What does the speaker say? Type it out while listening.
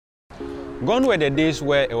Gone were the days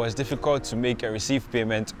where it was difficult to make and receive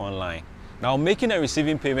payment online. Now, making and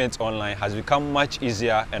receiving payments online has become much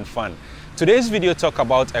easier and fun. Today's video talks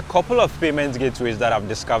about a couple of payment gateways that I've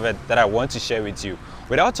discovered that I want to share with you.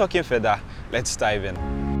 Without talking further, let's dive in.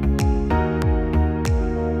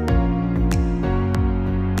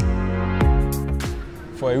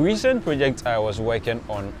 For a recent project I was working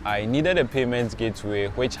on, I needed a payment gateway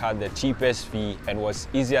which had the cheapest fee and was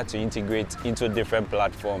easier to integrate into different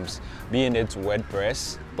platforms, being it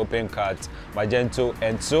WordPress, OpenCart, Magento,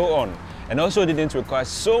 and so on, and also didn't require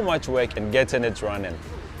so much work in getting it running.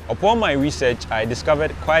 Upon my research, I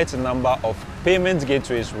discovered quite a number of payment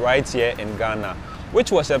gateways right here in Ghana,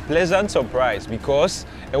 which was a pleasant surprise because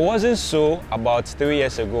it wasn't so about 3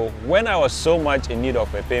 years ago when I was so much in need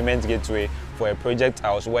of a payment gateway for a project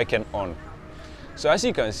I was working on. So as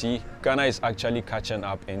you can see, Ghana is actually catching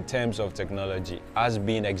up in terms of technology, as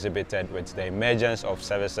being exhibited with the emergence of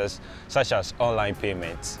services such as online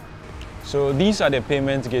payments. So these are the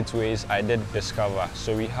payment gateways I did discover.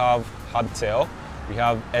 So we have Hubtel, we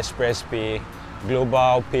have Express Pay,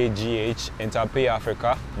 Global IPayGh, Interpay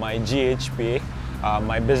Africa, My GH Pay,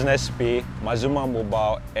 My Business Pay, Mazuma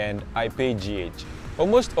Mobile, and IPayGh.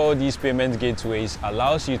 Almost all these payment gateways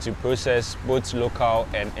allows you to process both local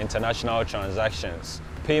and international transactions.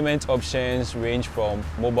 Payment options range from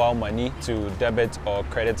mobile money to debit or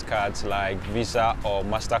credit cards like Visa or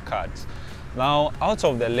MasterCard. Now, out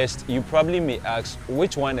of the list, you probably may ask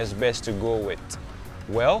which one is best to go with.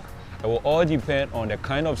 Well, it will all depend on the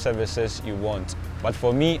kind of services you want. But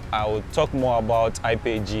for me, I will talk more about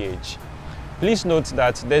IPayGh. Please note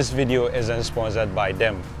that this video isn't sponsored by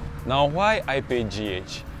them. Now, why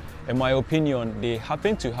IPayGh? In my opinion, they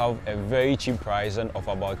happen to have a very cheap pricing of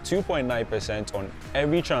about 2.9% on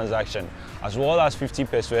every transaction, as well as 50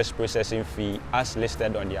 pesos processing fee as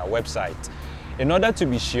listed on their website. In order to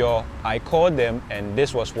be sure, I called them and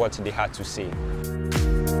this was what they had to say.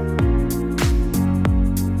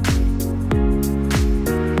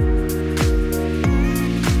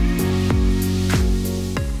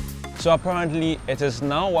 So apparently, it is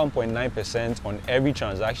now 1.9% on every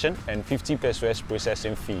transaction and 50 pesos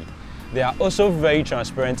processing fee. They are also very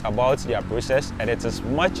transparent about their process and it is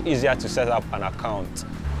much easier to set up an account.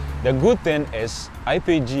 The good thing is,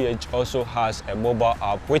 IPayGh also has a mobile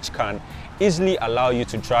app which can easily allow you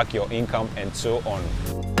to track your income and so on.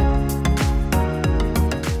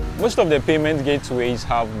 Most of the payment gateways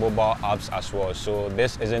have mobile apps as well, so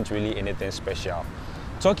this isn't really anything special.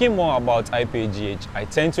 Talking more about IPayGh, I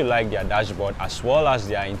tend to like their dashboard as well as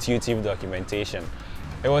their intuitive documentation.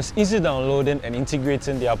 It was easy downloading and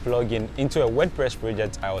integrating their plugin into a WordPress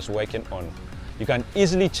project I was working on. You can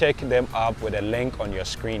easily check them up with a link on your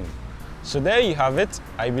screen. So there you have it.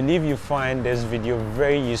 I believe you find this video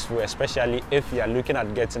very useful, especially if you are looking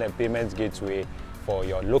at getting a payment gateway for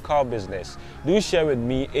your local business. Do share with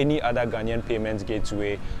me any other Ghanaian payment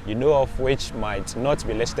gateway you know of which might not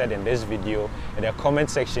be listed in this video in the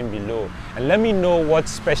comment section below, and let me know what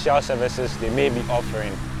special services they may be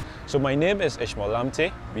offering. So my name is Ishmael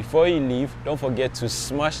Lamte. Before you leave, don't forget to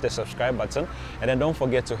smash the subscribe button and then don't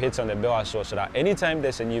forget to hit on the bell as well so that anytime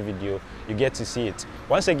there's a new video, you get to see it.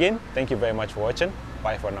 Once again, thank you very much for watching.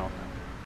 Bye for now.